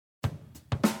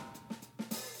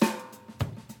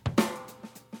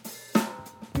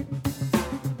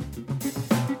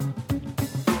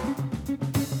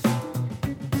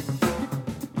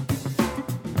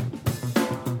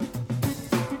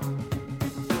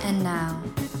And now,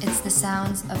 it's the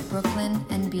sounds of Brooklyn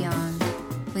and beyond,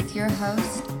 with your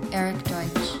host, Eric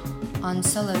Deutsch, on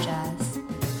Solo Jazz,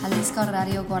 Jalisco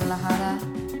Radio Guadalajara,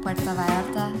 Puerto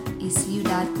Vallarta y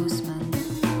Ciudad Guzmán.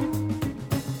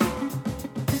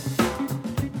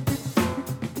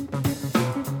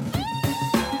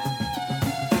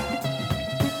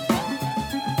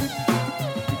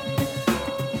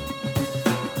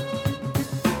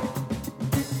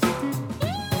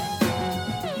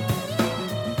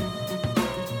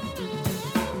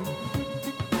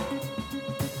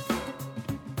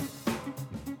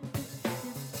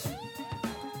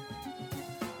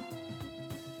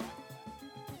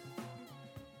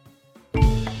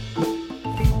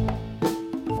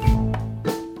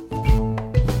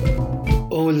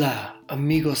 Hola,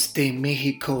 amigos de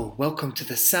Mexico. Welcome to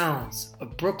the sounds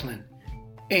of Brooklyn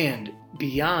and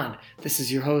beyond. This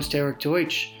is your host, Eric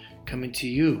Deutsch, coming to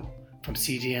you from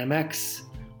CDMX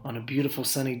on a beautiful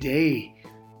sunny day.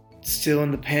 Still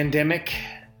in the pandemic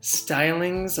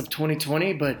stylings of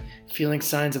 2020, but feeling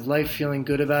signs of life, feeling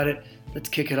good about it. Let's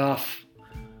kick it off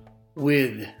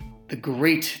with the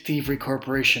great Theivery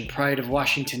Corporation, pride of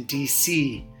Washington,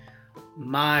 D.C.,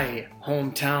 my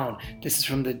hometown. This is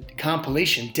from the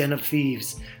compilation Den of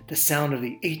Thieves, the sound of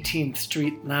the 18th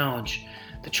Street Lounge.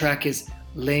 The track is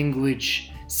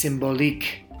Language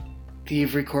Symbolique.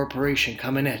 Theivery Corporation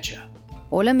coming at ya.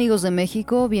 Hola amigos de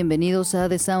México, bienvenidos a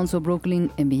The Sounds of Brooklyn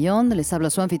and Beyond. Les habla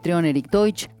su anfitrión Eric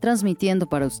Deutsch, transmitiendo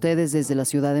para ustedes desde la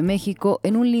Ciudad de México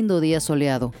en un lindo día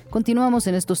soleado. Continuamos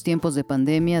en estos tiempos de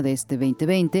pandemia de este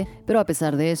 2020, pero a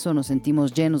pesar de eso nos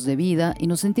sentimos llenos de vida y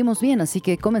nos sentimos bien, así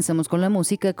que comencemos con la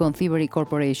música con Theivery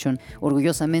Corporation,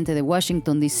 orgullosamente de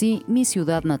Washington DC, mi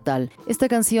ciudad natal. Esta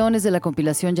canción es de la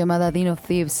compilación llamada Den of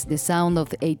Thieves, The Sound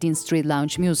of 18th Street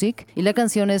Lounge Music, y la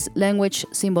canción es Language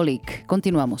Symbolique.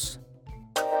 Continuamos.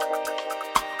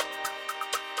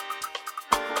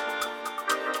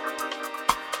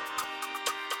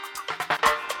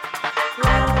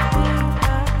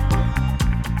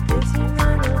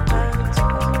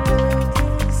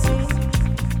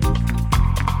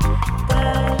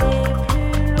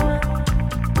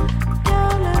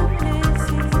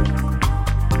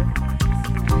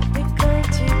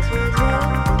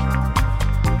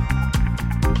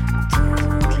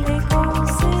 Toutes les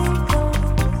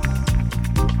conséquences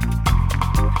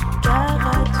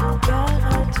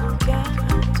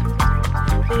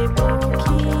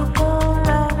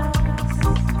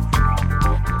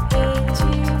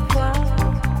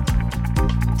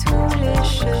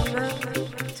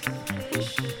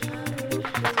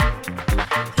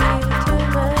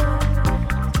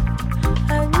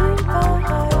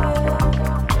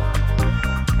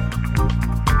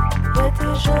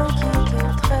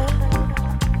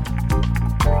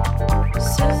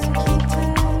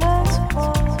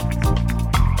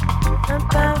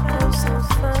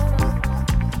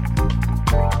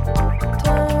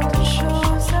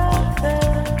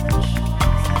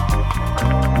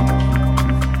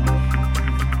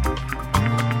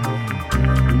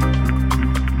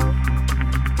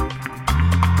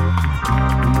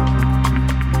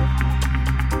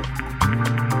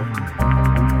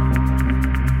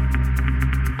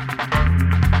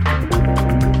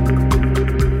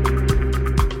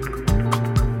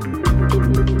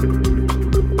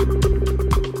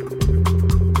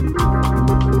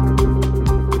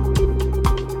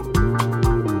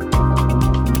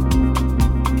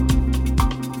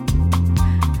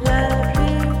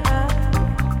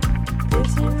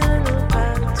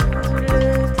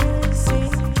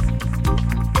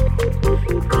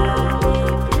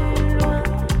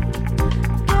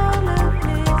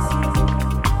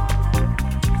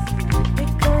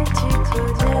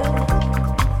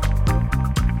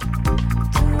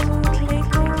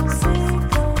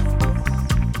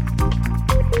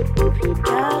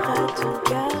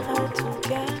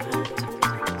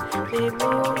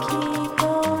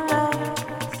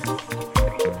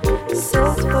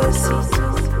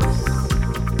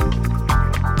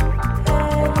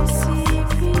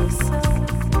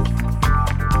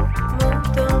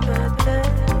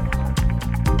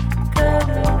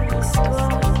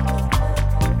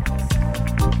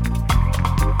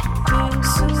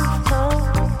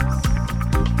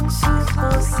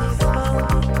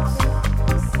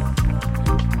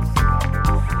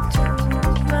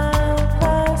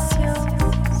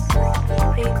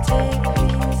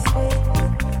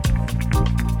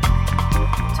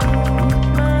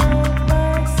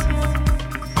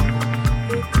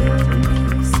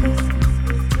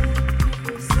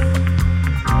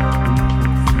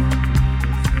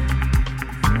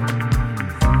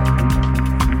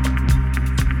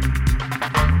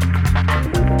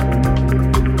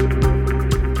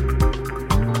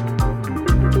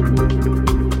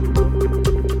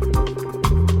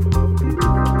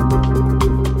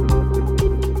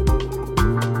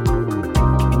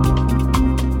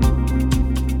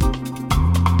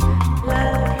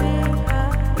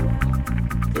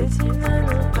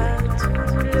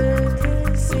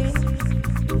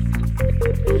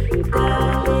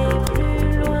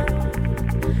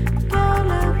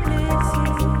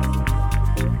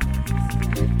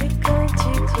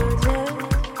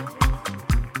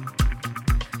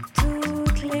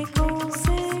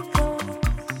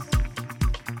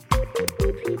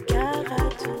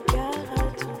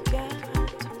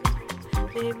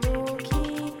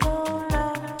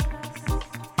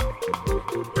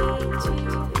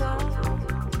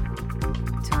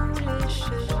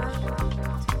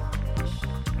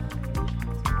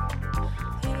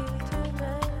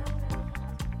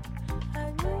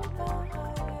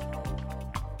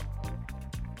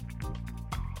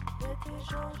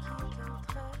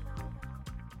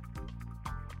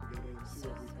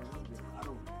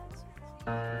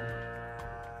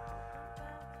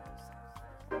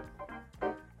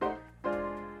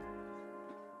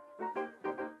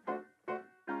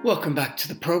Welcome back to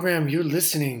the program. You're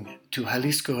listening to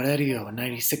Jalisco Radio,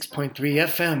 96.3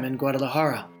 FM in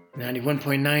Guadalajara,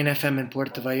 91.9 FM in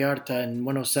Puerto Vallarta, and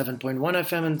 107.1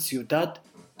 FM in Ciudad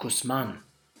Guzman.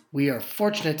 We are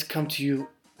fortunate to come to you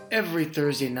every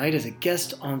Thursday night as a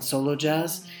guest on Solo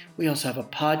Jazz. We also have a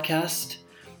podcast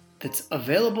that's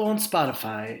available on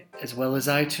Spotify as well as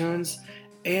iTunes,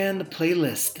 and the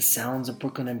playlist, The Sounds of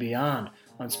Brooklyn and Beyond,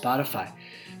 on Spotify.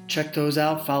 Check those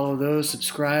out, follow those,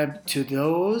 subscribe to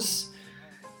those,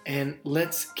 and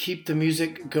let's keep the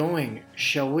music going,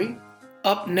 shall we?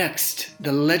 Up next,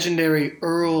 the legendary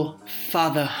Earl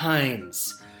Fatha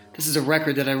Hines. This is a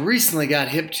record that I recently got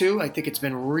hip to. I think it's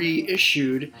been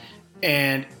reissued,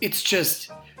 and it's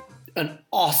just an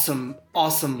awesome,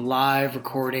 awesome live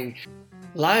recording.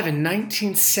 Live in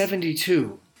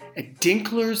 1972 at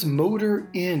Dinkler's Motor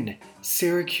Inn,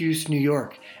 Syracuse, New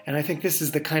York. And I think this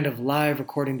is the kind of live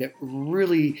recording that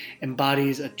really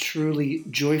embodies a truly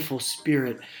joyful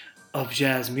spirit of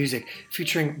jazz music,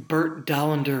 featuring Bert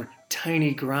Dollander,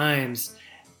 Tiny Grimes,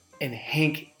 and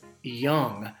Hank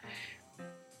Young.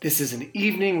 This is An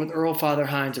Evening with Earl Fatha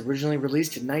Hines, originally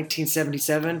released in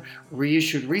 1977,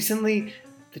 reissued recently.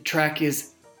 The track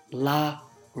is La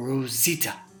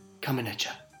Rosita. Coming at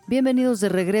ya. Bienvenidos de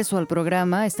regreso al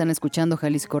programa. Están escuchando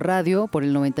Jalisco Radio por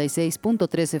el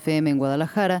 96.3 FM en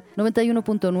Guadalajara,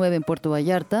 91.9 en Puerto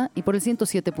Vallarta y por el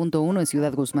 107.1 en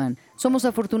Ciudad Guzmán. Somos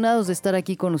afortunados de estar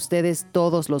aquí con ustedes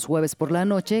todos los jueves por la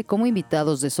noche como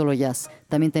invitados de Solo Jazz.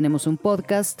 También tenemos un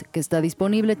podcast que está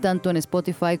disponible tanto en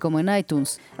Spotify como en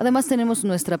iTunes. Además tenemos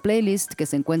nuestra playlist que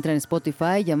se encuentra en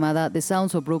Spotify llamada The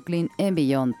Sounds of Brooklyn and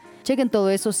Beyond. Chequen todo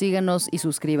eso, síganos y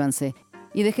suscríbanse.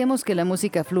 Y dejemos que la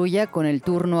música fluya con el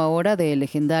turno ahora del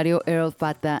legendario Earl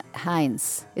Fatha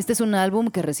Hines. Este es un álbum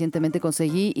que recientemente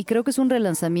conseguí y creo que es un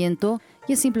relanzamiento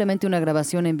y es simplemente una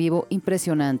grabación en vivo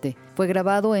impresionante. Fue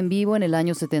grabado en vivo en el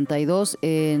año 72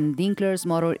 en Dinkler's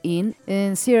Motor Inn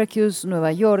en Syracuse,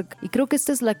 Nueva York, y creo que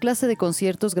esta es la clase de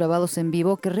conciertos grabados en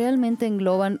vivo que realmente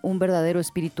engloban un verdadero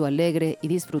espíritu alegre y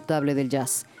disfrutable del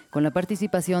jazz, con la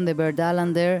participación de Bert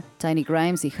Dollander, Tiny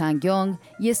Grimes y Hank Young,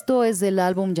 y esto es del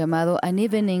álbum llamado An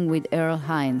Evening with Earl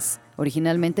Hines,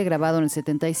 originalmente grabado en el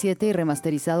 77 y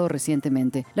remasterizado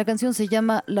recientemente. La canción se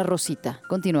llama La Rosita.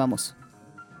 Continuamos.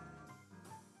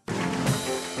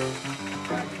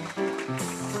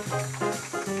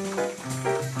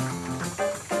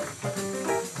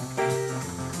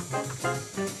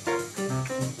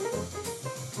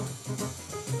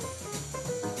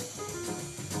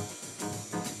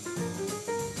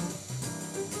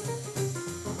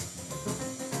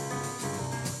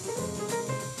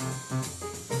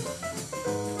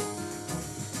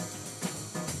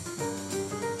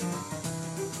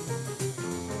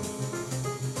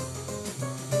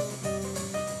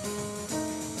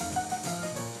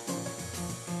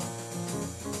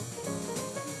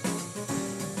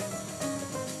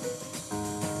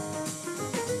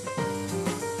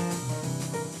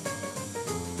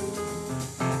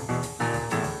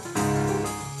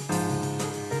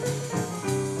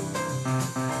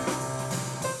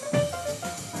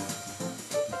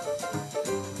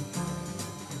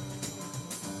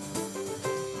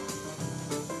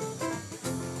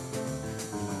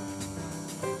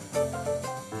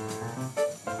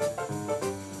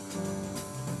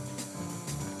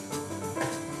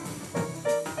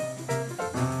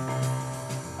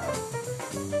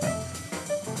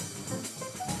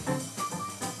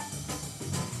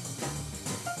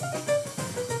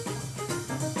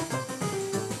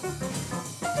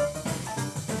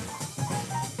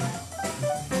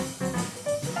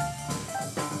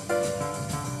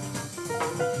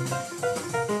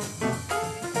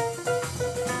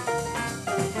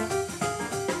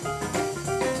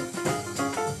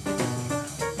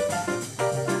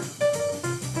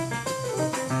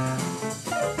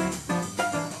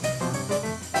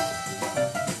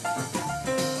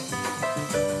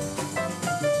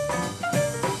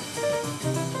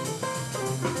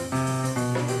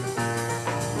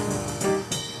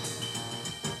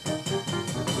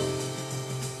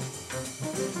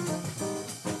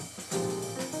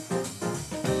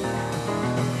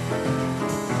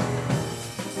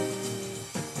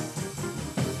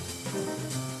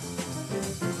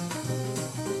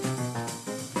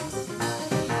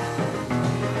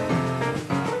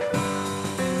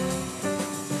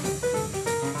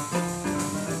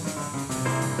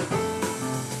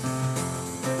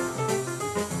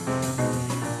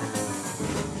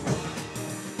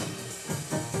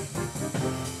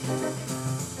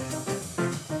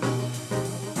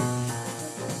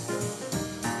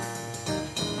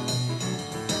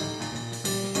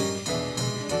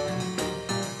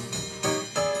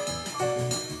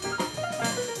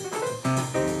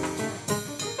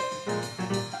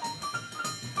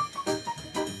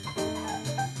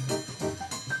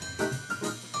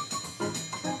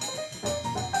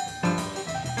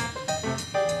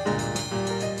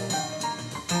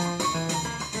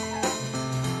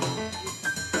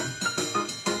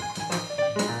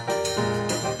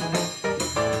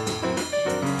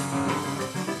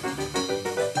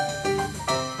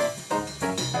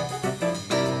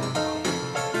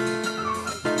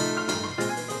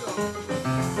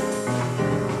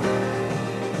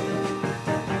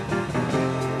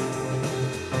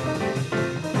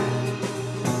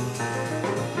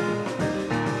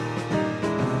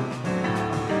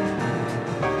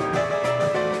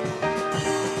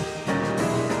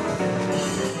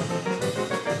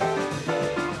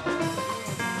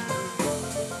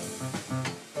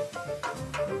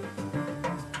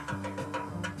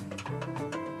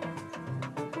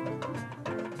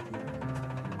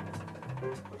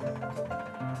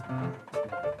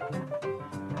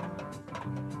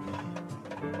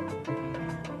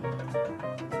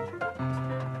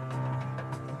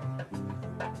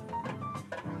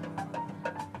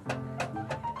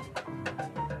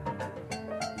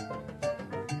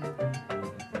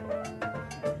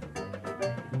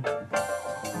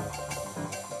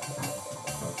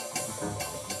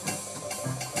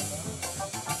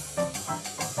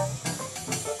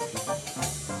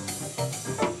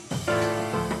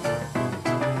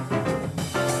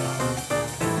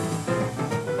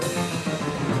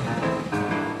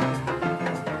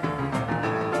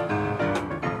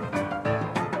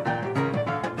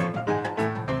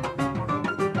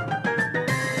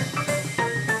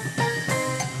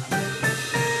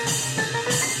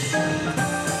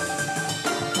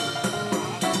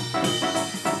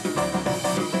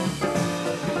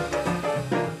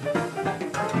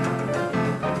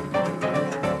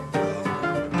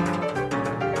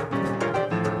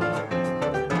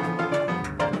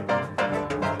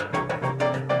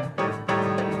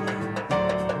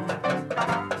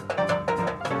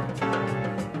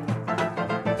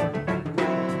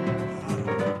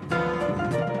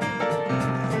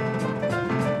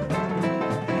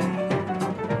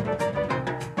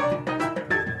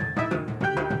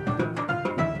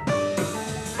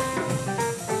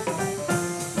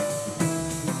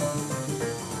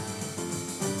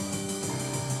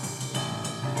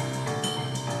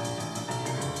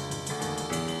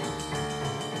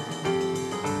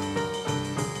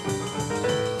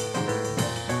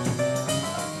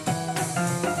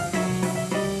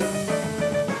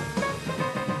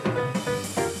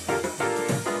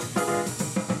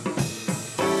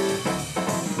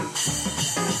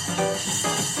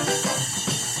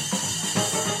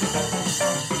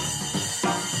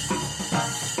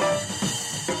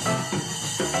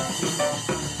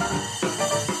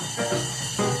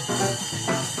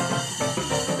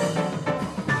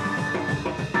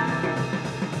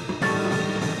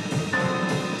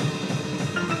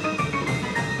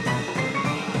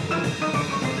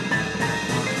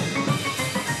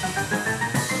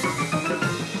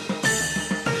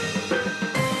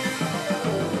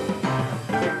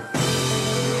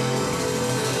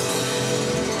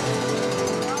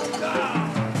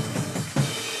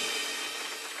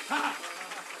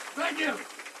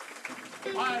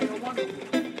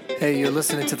 Hey, you're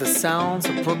listening to the sounds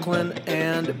of Brooklyn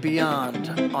and beyond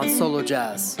on Solo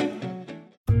Jazz.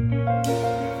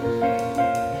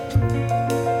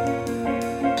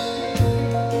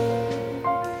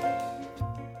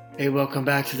 Hey, welcome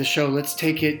back to the show. Let's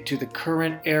take it to the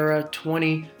current era,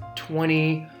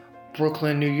 2020,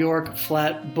 Brooklyn, New York,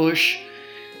 Flatbush.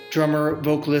 Drummer,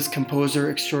 vocalist, composer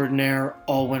extraordinaire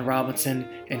Alwyn Robinson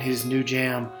and his new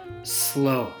jam,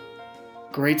 Slow.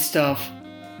 Great stuff.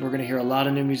 We're going to hear a lot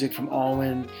of new music from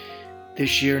Alwyn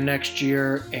this year, next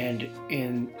year, and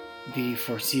in the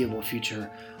foreseeable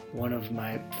future. One of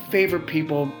my favorite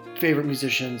people, favorite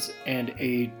musicians, and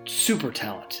a super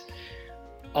talent.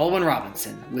 Alwyn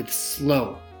Robinson with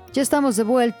Slow. Ya estamos de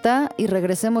vuelta y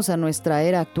regresemos a nuestra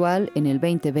era actual en el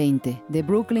 2020. De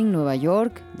Brooklyn, Nueva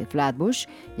York, de Flatbush,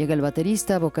 llega el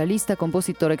baterista, vocalista,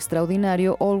 compositor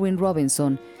extraordinario Alwyn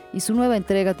Robinson y su nueva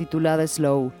entrega titulada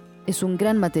Slow. Es un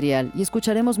gran material y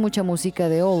escucharemos mucha música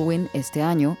de Alwyn este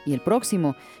año y el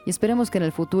próximo, y esperemos que en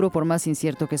el futuro, por más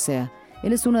incierto que sea.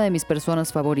 Él es una de mis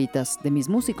personas favoritas, de mis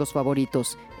músicos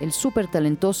favoritos, el súper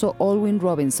talentoso Alwyn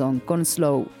Robinson con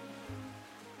Slow.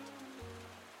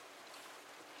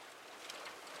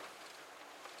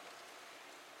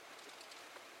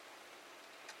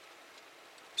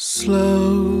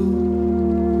 Slow,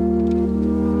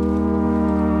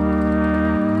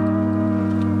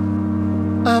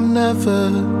 I'm never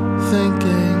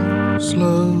thinking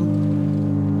slow.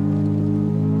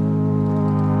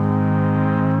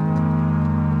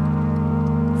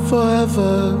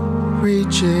 Forever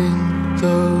reaching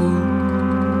though.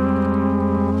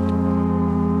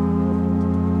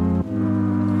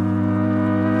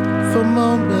 For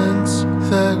moments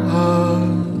that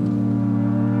are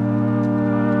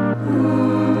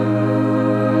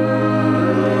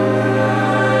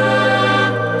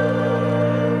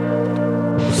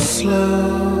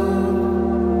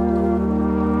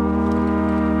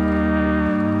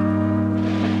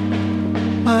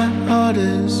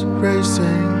is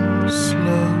racing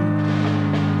slow.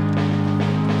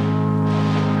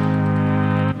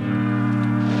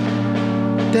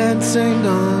 Dancing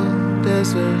on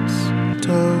desert's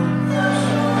toes.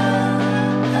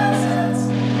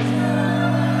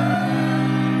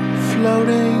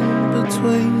 Floating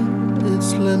between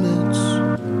its limits.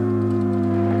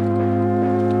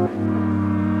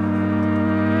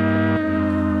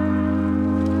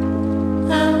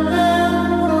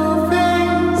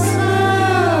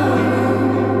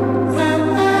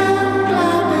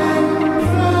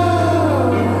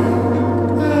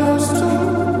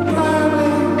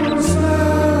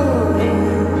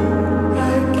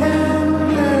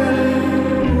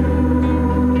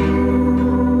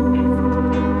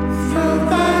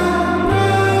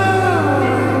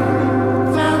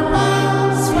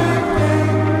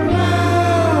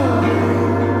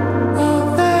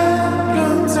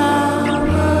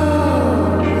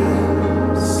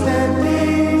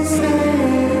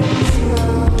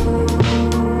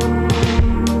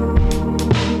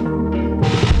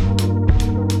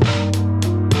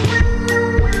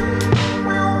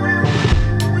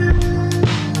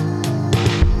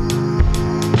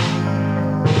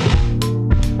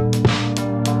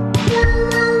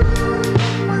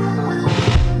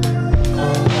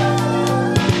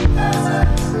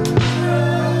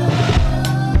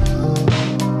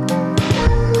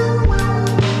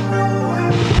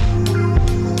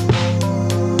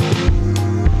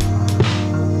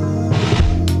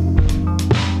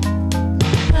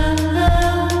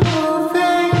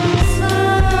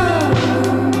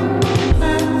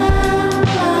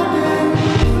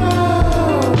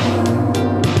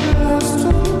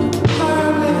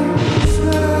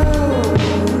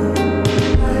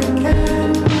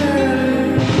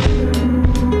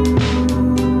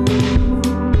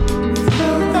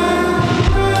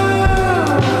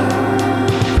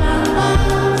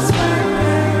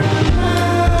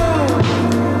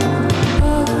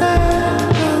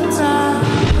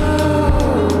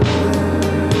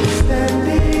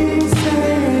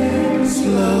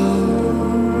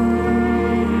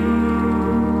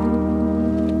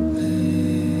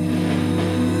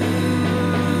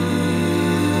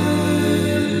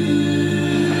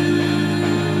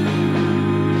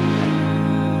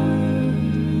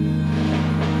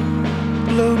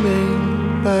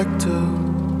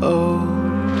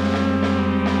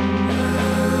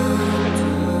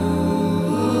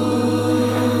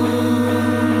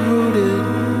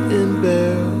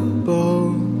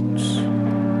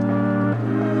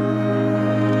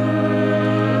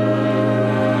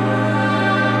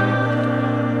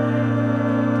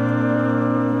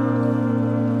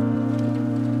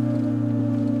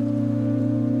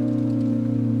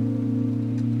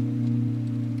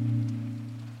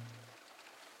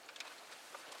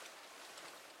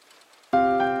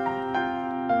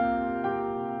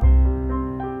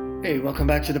 Hey, welcome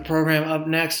back to the program. Up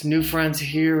next, new friends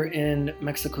here in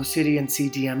Mexico City and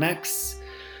CDMX.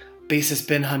 Bassist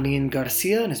Benjamin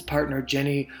Garcia and his partner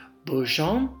Jenny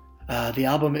Beaujean. The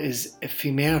album is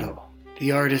Efimero.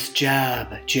 The artist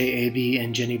JAB, JAB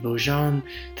and Jenny Beaujean.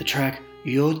 The track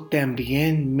Yo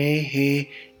También Me He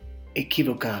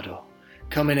Equivocado.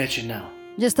 Coming at you now.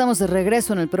 Ya estamos de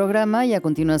regreso en el programa y a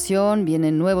continuación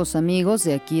vienen nuevos amigos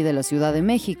de aquí de la Ciudad de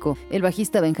México, el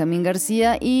bajista Benjamín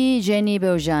García y Jenny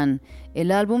Beaujean.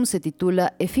 El álbum se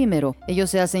titula Efímero. Ellos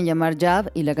se hacen llamar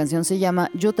JAB y la canción se llama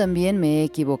Yo También Me He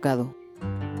Equivocado.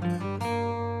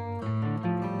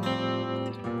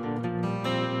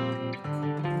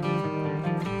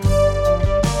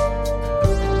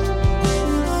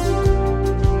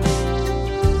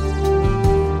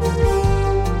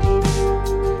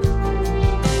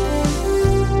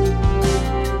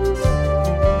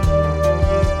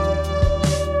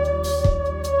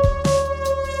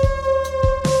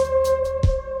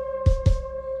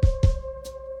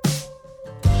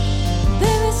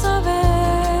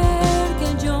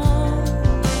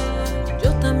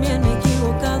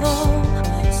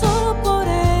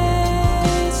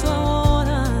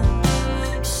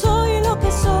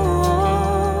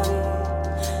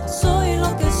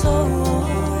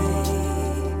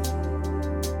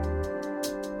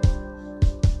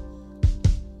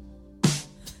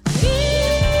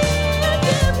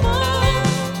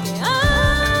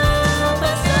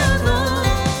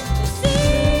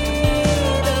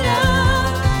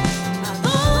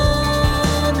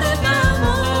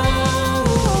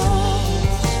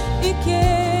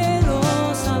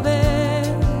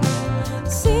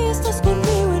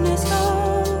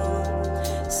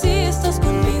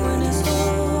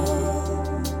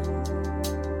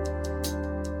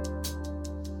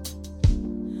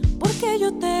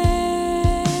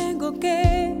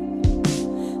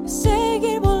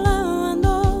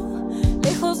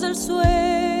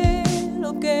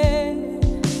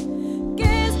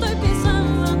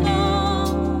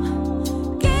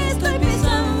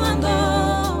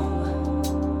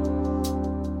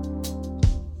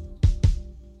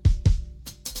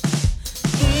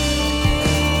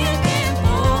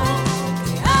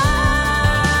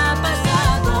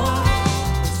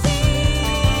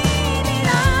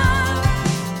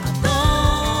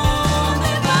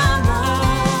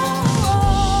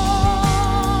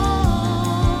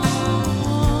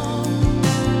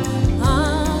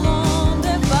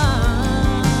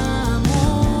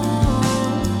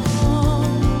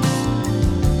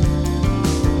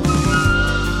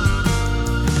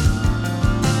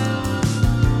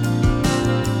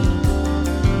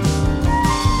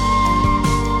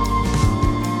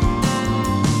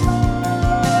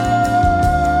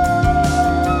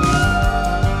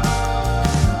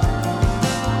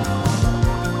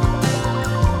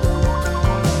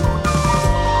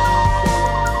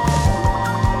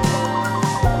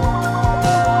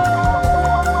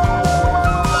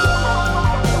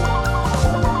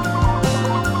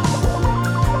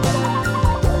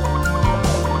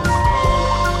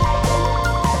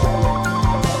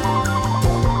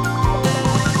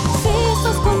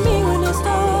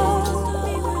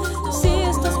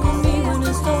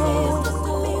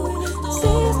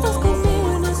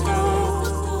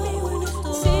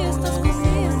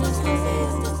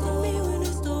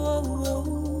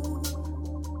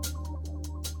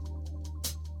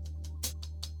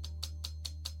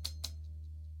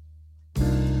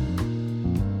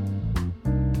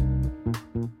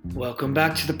 Welcome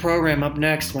back to the program. Up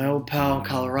next, my old pal in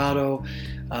Colorado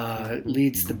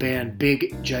leads the band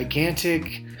Big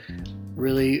Gigantic,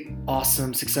 really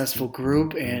awesome, successful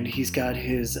group, and he's got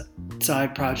his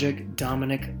side project,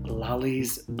 Dominic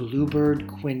Lalli's Bluebird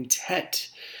Quintet.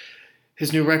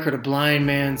 His new record, A Blind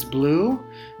Man's Blue,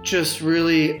 just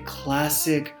really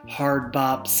classic hard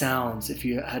bop sounds, if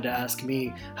you had to ask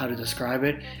me how to describe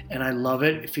it, and I love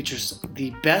it. It features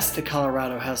the best that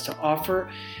Colorado has to offer.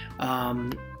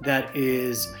 That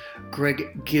is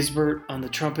Greg Gisbert on the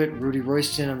trumpet, Rudy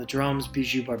Royston on the drums,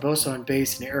 Bijou Barbosa on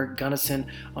bass, and Eric Gunnison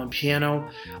on piano,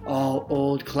 all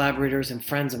old collaborators and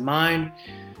friends of mine.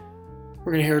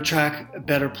 We're going to hear a track, A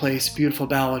Better Place, beautiful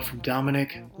ballad from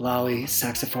Dominic, Lalli,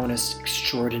 saxophonist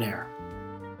extraordinaire.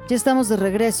 Ya estamos de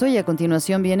regreso y a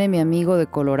continuación viene mi amigo de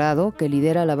Colorado que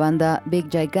lidera la banda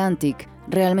Big Gigantic,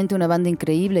 realmente una banda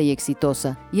increíble y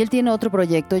exitosa. Y él tiene otro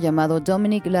proyecto llamado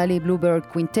Dominic Lalli Bluebird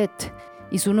Quintet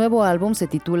y su nuevo álbum se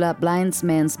titula Blind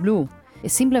Man's Blue.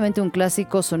 Es simplemente un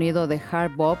clásico sonido de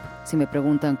hard bop, si me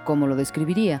preguntan cómo lo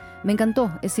describiría. Me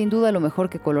encantó, es sin duda lo mejor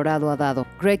que Colorado ha dado.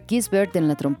 Greg Gisbert en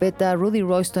la trompeta, Rudy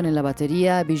Royston en la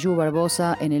batería, Bijou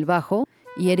Barbosa en el bajo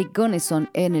y Eric Gunnison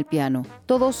en el piano.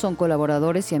 Todos son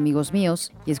colaboradores y amigos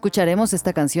míos, y escucharemos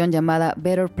esta canción llamada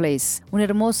Better Place, una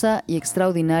hermosa y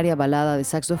extraordinaria balada de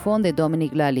saxofón de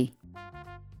Dominic Lalli.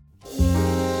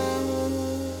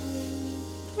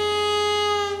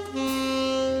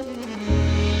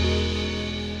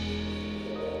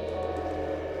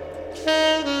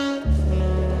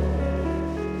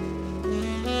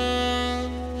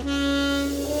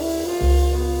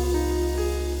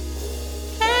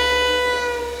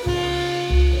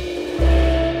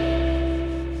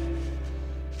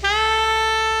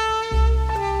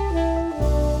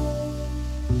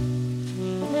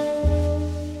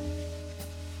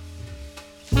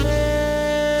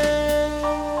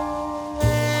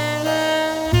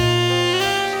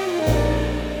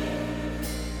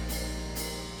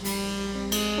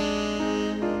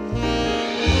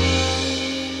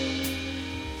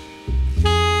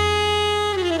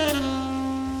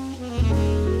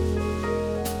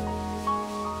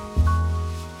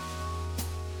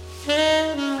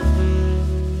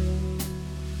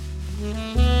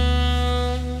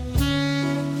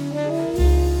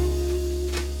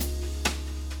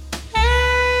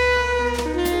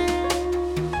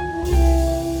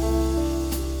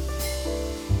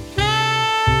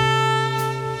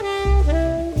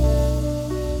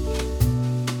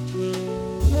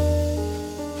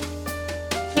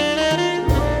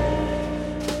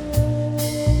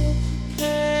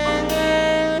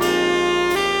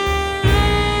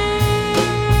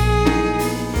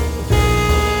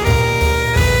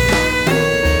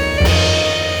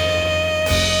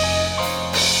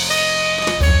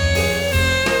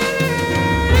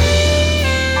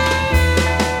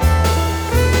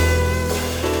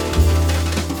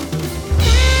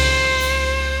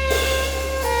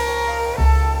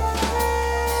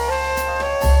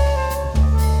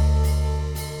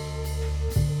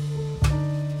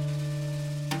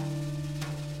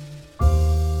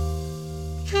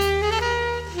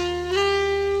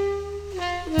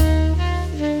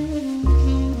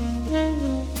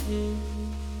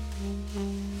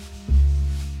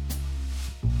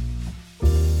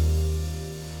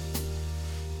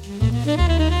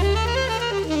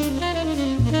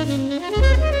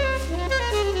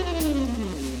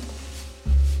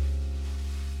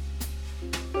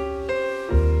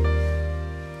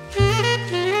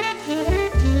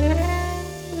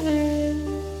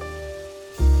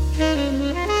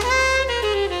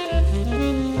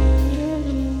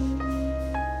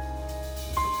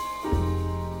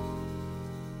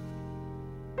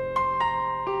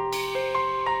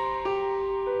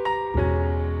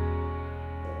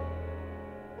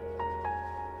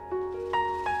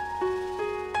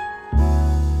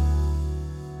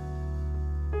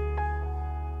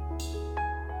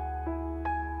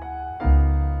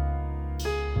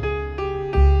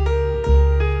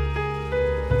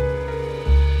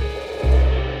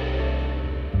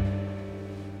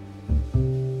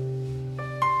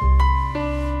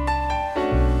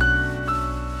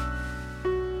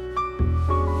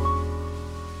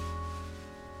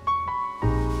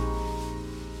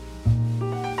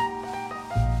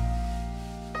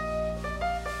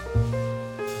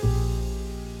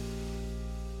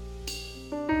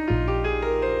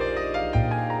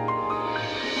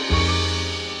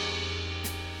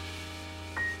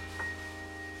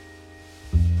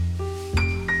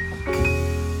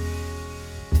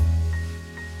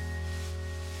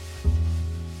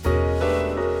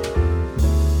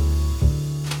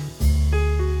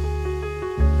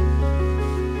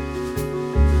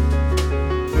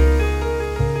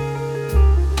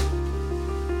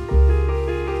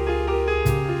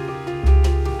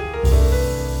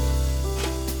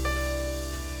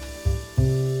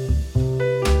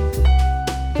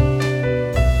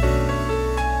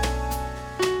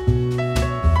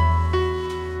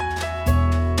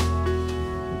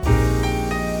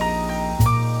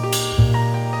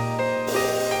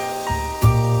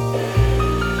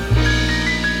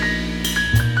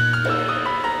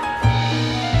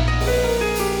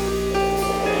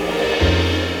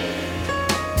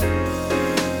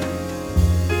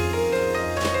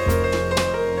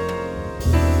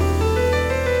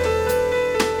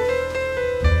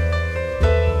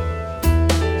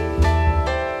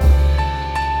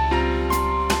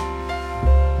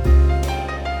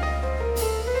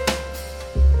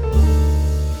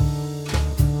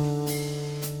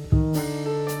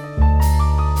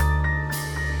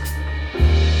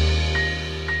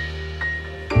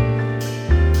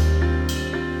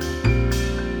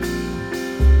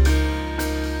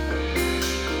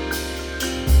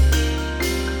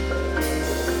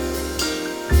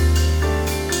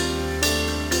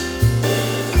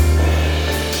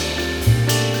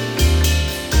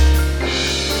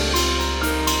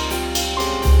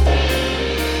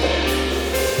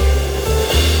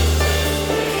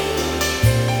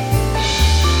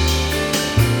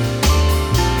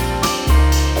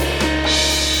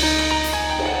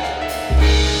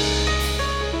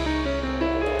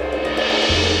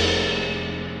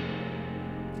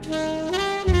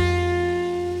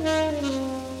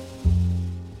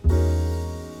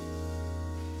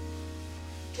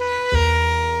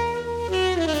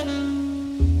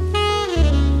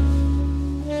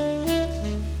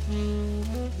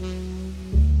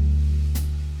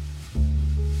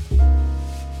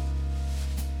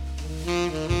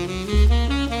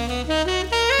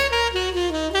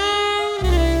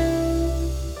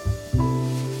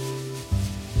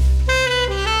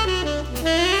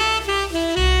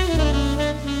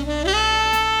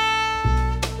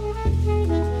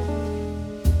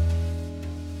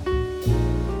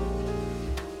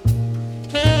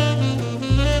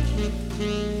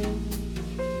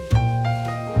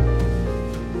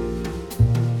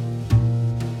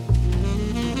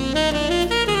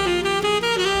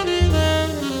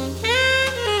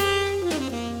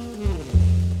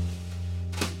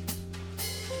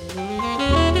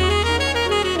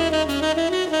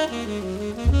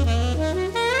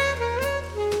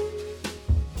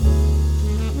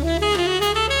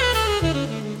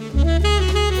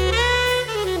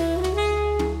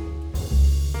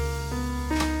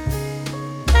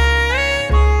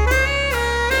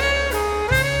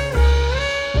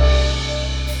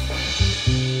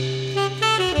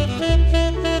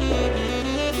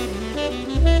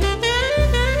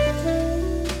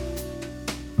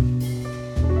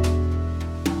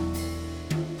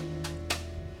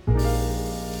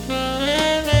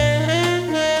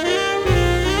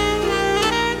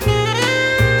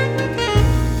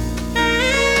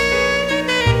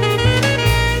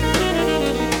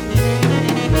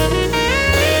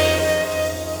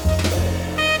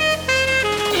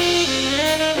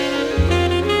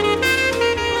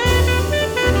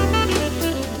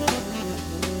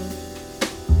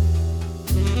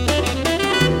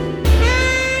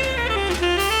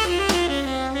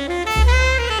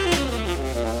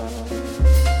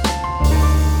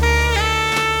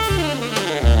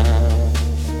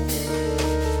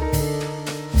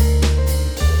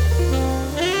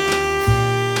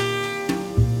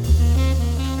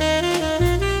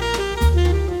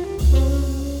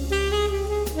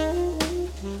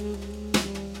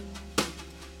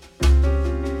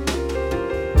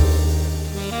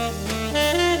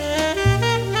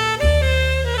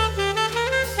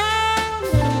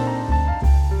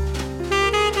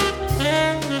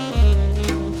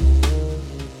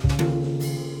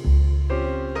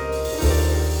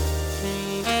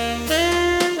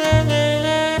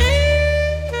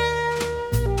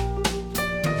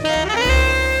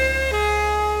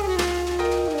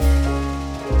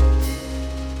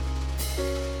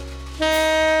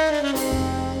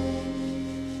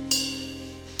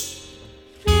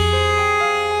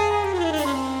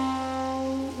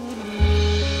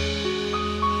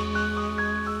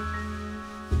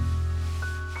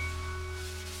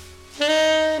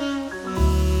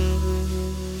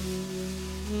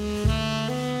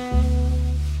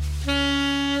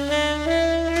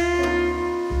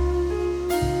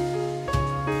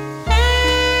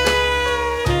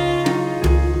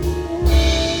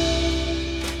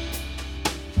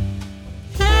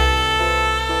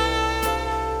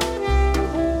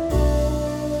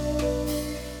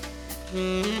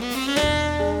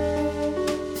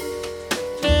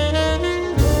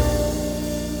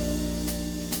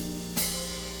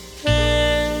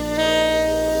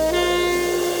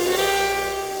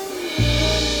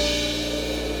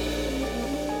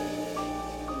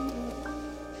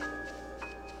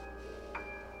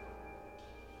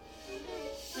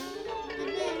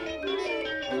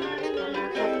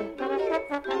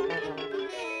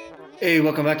 Hey,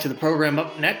 welcome back to the program.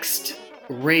 Up next,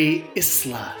 Rae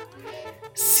Isla,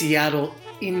 Seattle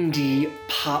indie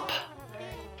pop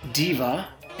diva,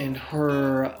 and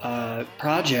her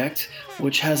project,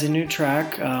 which has a new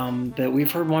track that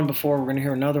we've heard one before. We're going to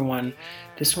hear another one.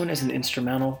 This one is an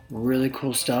instrumental, really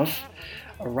cool stuff.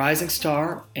 A rising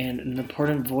star and an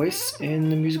important voice in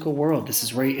the musical world. This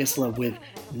is Rae Isla with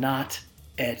Not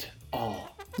at All.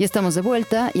 Ya estamos de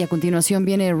vuelta y a continuación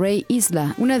viene Rae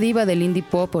Isla, una diva del indie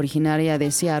pop originaria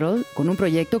de Seattle, con un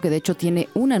proyecto que de hecho tiene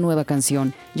una nueva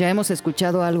canción. Ya hemos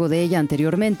escuchado algo de ella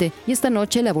anteriormente y esta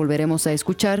noche la volveremos a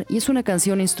escuchar y es una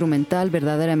canción instrumental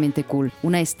verdaderamente cool,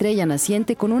 una estrella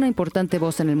naciente con una importante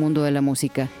voz en el mundo de la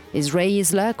música. Es Rae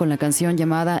Isla con la canción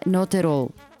llamada Not at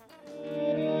All.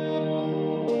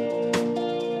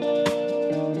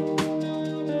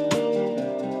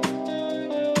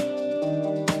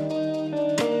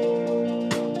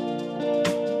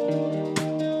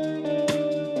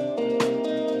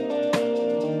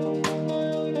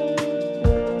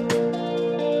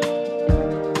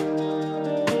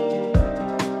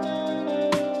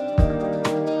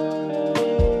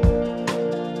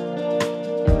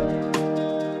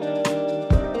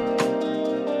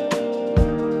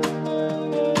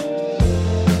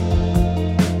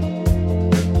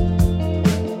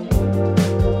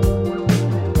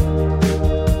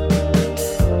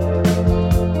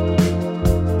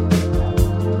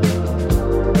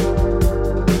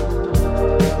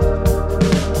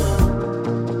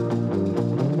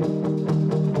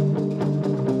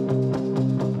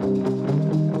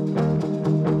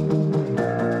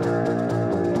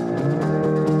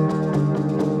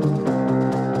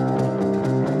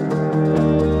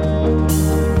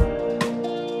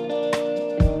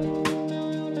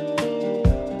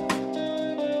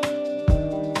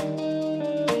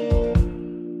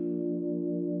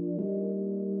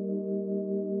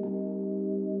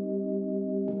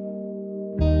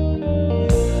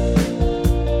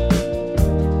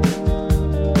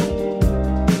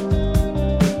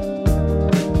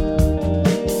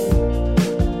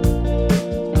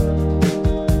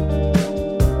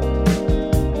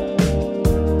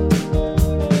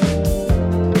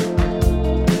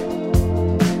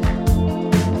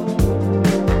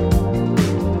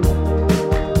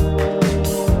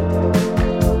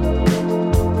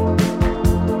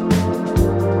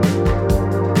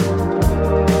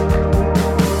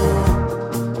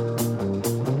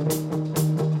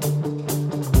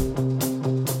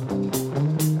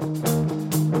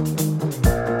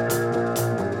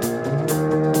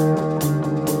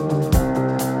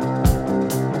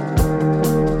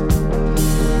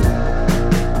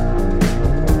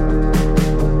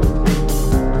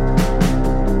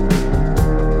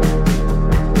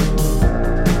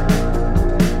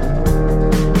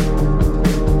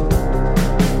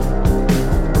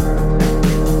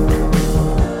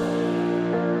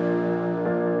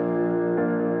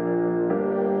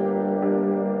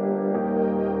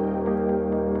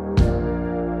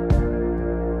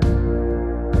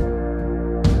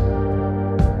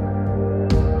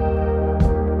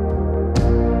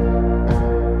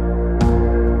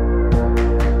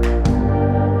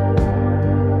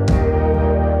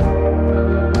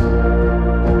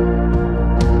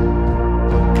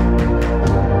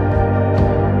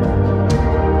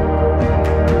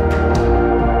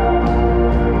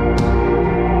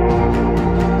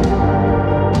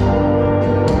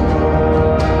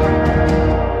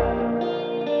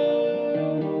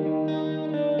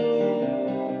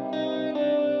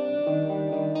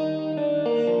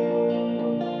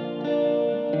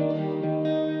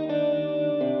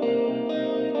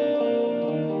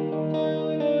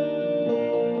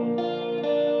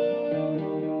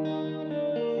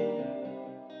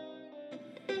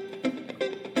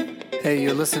 Hey,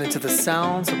 you're listening to the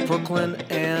sounds of Brooklyn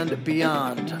and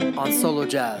beyond on Solo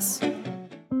Jazz.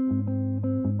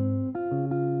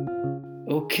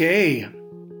 Okay,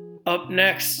 up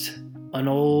next, an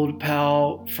old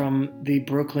pal from the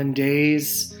Brooklyn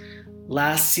days,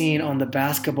 last seen on the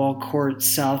basketball court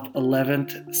South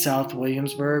 11th, South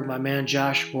Williamsburg, my man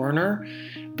Josh Werner,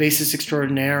 bassist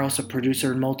extraordinaire, also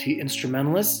producer and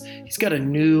multi-instrumentalist. He's got a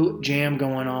new jam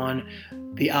going on.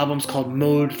 The album's called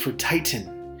Mode for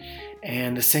Titan.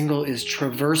 And the single is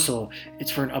Traversal.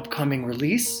 It's for an upcoming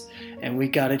release, and we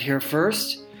got it here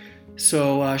first.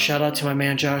 So shout out to my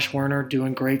man Josh Werner,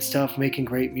 doing great stuff, making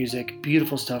great music,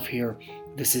 beautiful stuff here.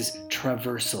 This is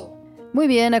Traversal. Muy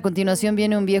bien, a continuación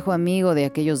viene un viejo amigo de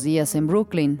aquellos días en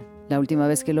Brooklyn. La última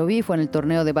vez que lo vi fue en el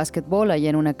torneo de básquetbol allá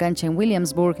en una cancha en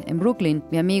Williamsburg, en Brooklyn.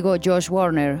 Mi amigo Josh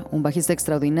Werner, un bajista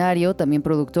extraordinario, también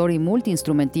productor y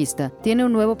multiinstrumentista, tiene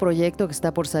un nuevo proyecto que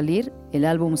está por salir. El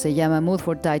álbum se llama Mood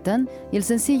for Titan y el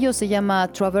sencillo se llama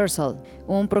Traversal,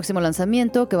 un próximo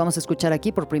lanzamiento que vamos a escuchar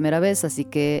aquí por primera vez, así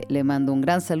que le mando un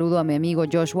gran saludo a mi amigo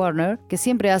Josh Werner, que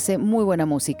siempre hace muy buena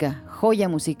música, joya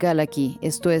musical aquí.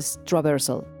 Esto es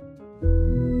Traversal.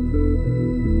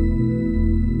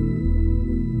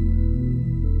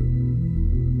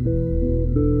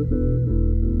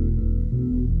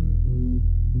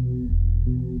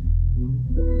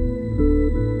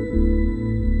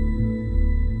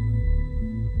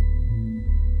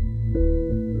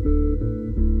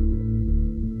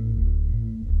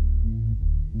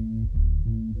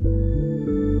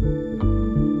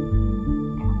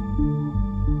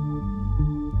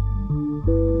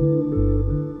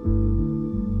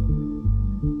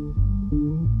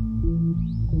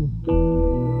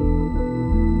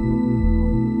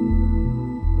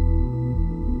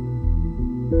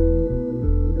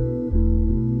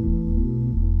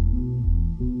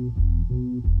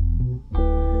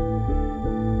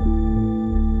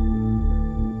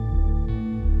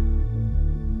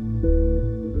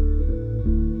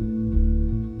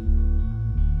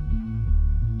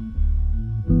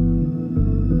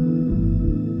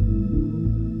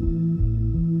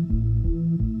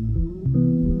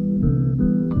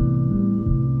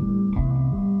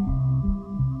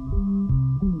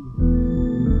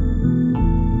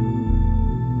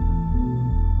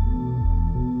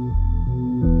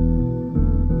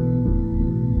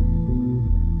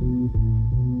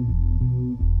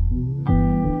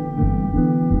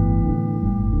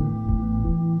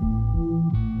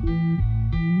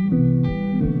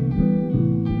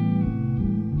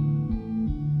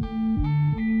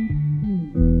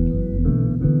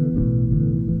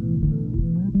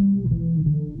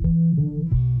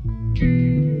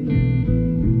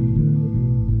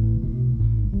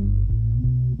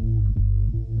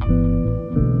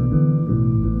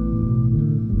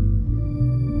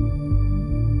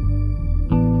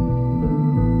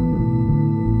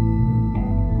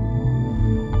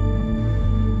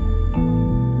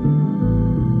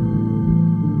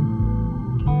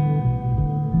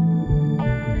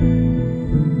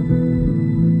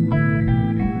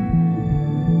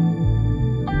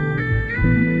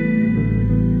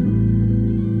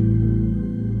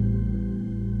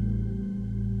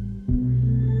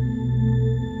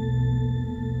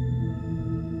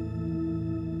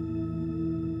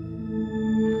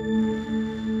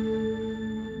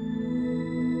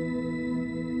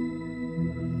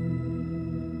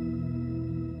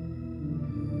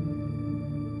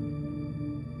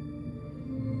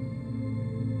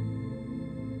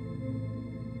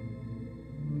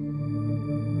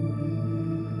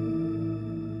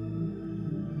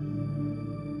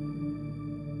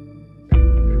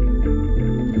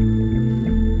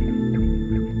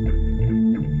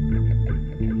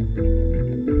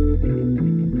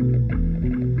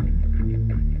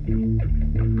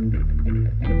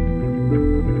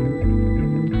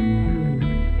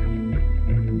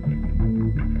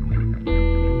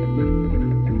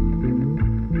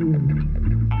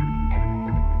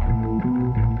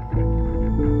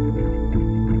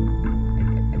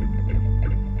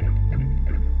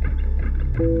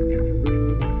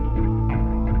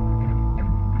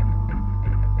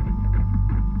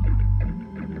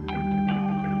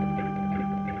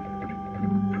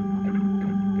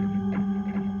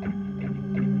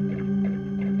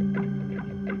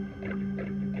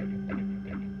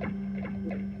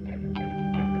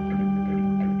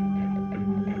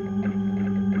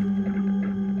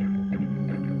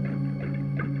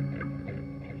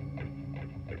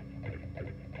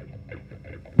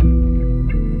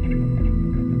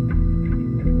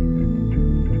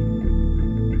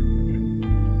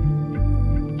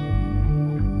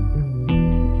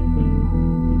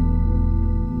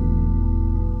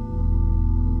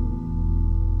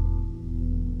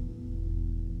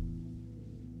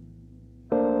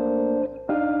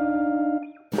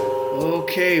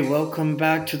 Okay, welcome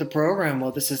back to the program.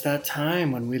 Well, this is that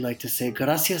time when we like to say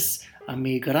gracias a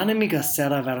mi gran amiga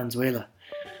Sarah Valenzuela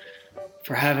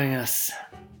for having us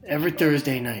every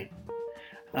Thursday night,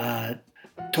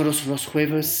 todos los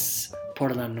jueves por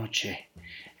la noche.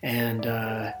 And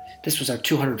this was our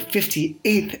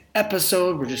 258th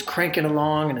episode. We're just cranking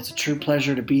along, and it's a true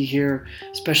pleasure to be here,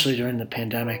 especially during the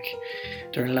pandemic,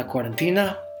 during la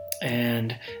cuarentena.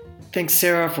 And thanks,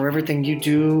 Sarah, for everything you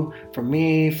do for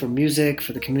me, for music,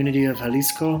 for the community of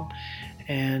Jalisco.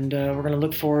 And we're going to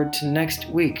look forward to next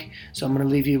week. So I'm going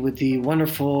to leave you with the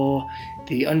wonderful,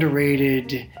 the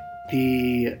underrated,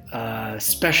 the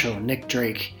special Nick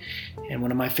Drake, and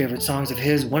one of my favorite songs of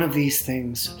his, One of These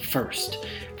Things First,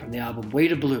 from the album Way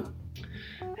to Blue.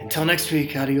 Until next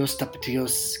week, adios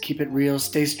tapatios. Keep it real,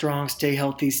 stay strong, stay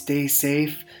healthy, stay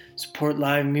safe, support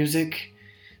live music,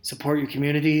 support your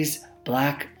communities.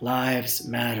 Black Lives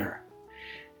Matter.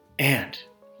 And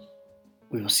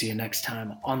we will see you next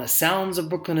time on the Sounds of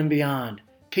Brooklyn and Beyond.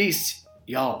 Peace,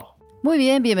 y'all. Muy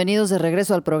bien, bienvenidos de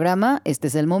regreso al programa. Este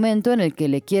es el momento en el que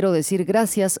le quiero decir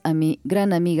gracias a mi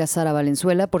gran amiga Sara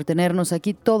Valenzuela por tenernos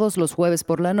aquí todos los jueves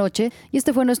por la noche, y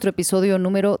este fue nuestro episodio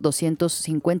número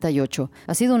 258.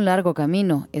 Ha sido un largo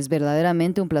camino, es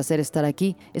verdaderamente un placer estar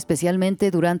aquí,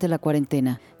 especialmente durante la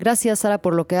cuarentena. Gracias, Sara,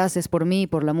 por lo que haces por mí,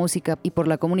 por la música y por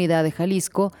la comunidad de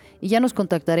Jalisco, y ya nos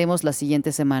contactaremos la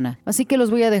siguiente semana. Así que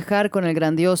los voy a dejar con el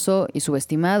grandioso y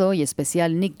subestimado y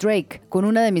especial Nick Drake, con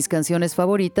una de mis canciones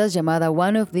favoritas llamada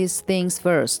One of These Things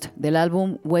First, del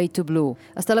álbum Way to Blue.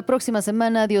 Hasta la próxima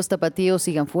semana, adiós tapatíos,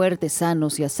 sigan fuertes,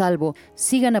 sanos y a salvo,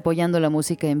 sigan apoyando la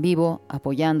música en vivo,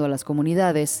 apoyando a las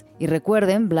comunidades, y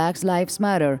recuerden, Black Lives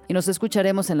Matter, y nos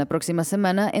escucharemos en la próxima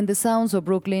semana en The Sounds of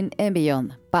Brooklyn and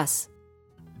Beyond. Paz.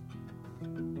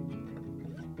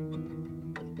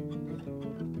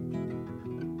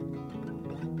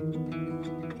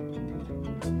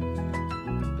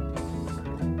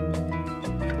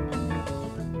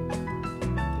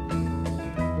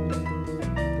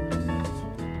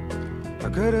 I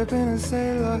could have been a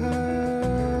sailor,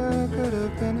 could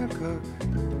have been a cook,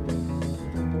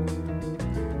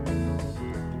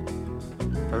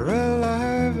 a real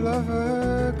life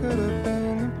lover, could have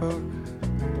been a book.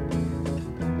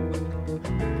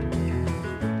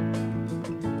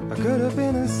 I could have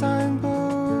been a signpost,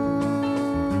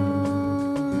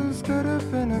 could have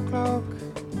been a cloak,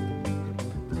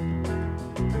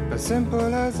 as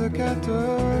simple as a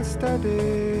kettle,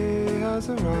 steady as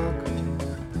a rock.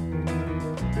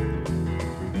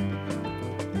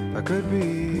 I could be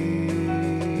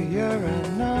here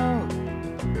and now.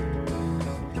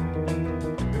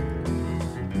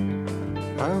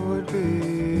 I would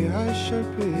be, I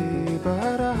should be,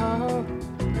 but how?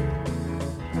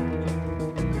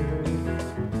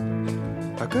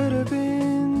 I could have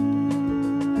been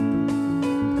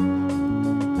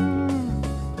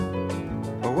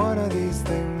one of these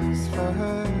things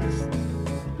first.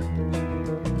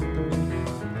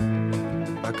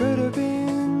 I could have been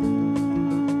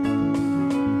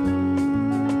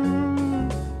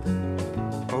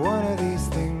one of these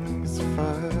things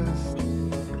first.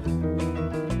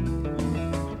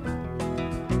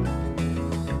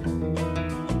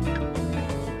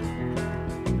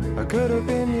 I could have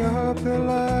been your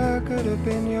pillar, could have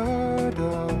been your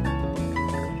door.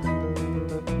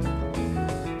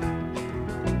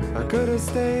 I could have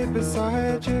stayed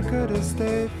beside you, could have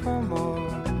stayed for more.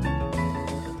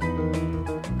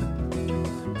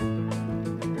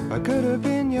 I could have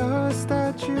been your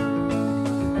statue,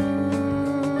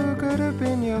 could have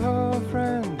been your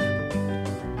friend.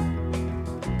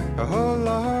 A whole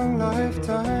long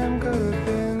lifetime could have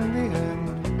been the end.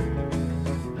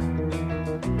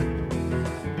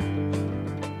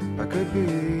 I could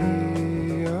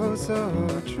be oh so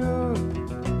true.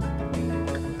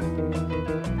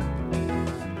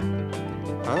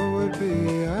 I would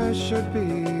be, I should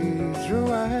be,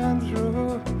 through and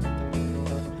through.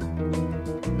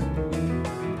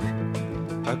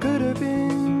 I could have been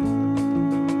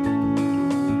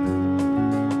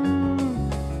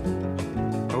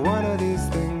one of these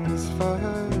things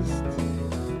first.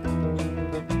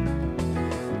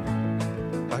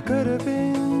 I could have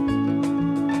been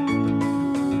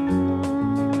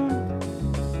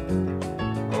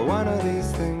one of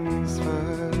these things first.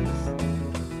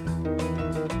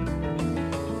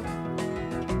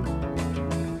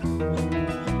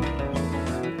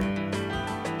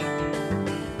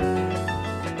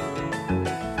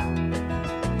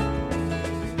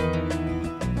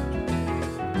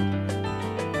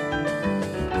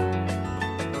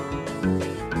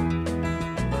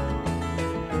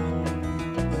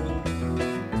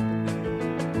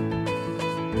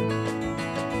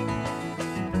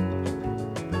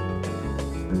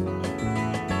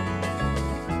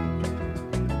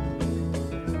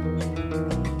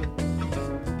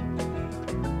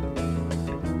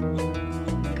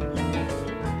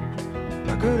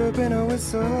 Could have been a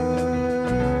whistle,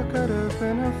 could have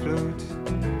been a flute,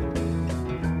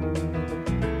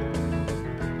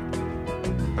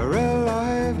 a real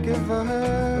life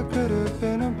giver, could have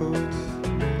been a boot.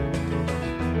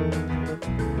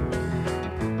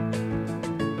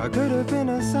 I could have been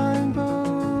a signpost,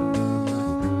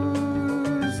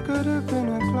 could have been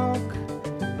a clock,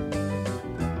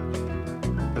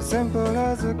 a simple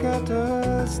as a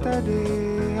gutter, steady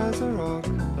as a rock.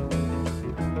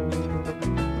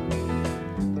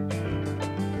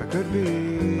 I could be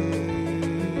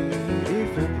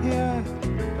from here.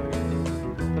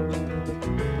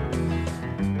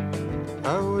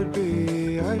 I would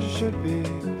be, I should be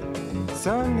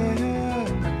so near.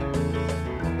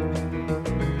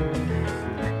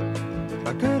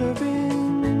 I could have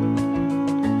been,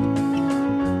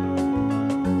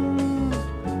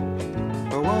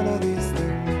 but one of these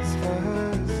things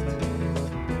first.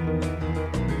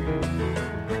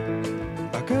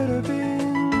 I could have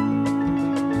been,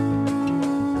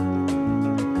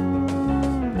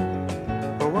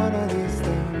 but one of these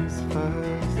things first.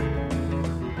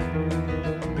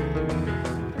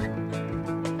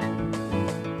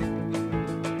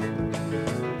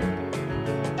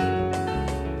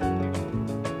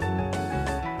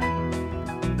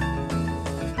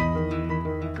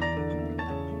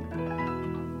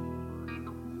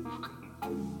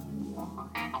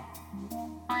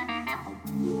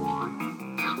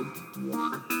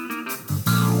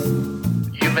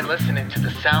 You've been listening to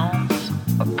the sounds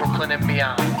of Brooklyn and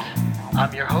beyond.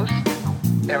 I'm your host,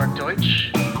 Eric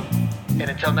Deutsch, and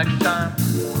until next time,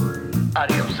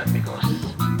 adios amigos.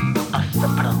 Hasta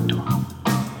pronto.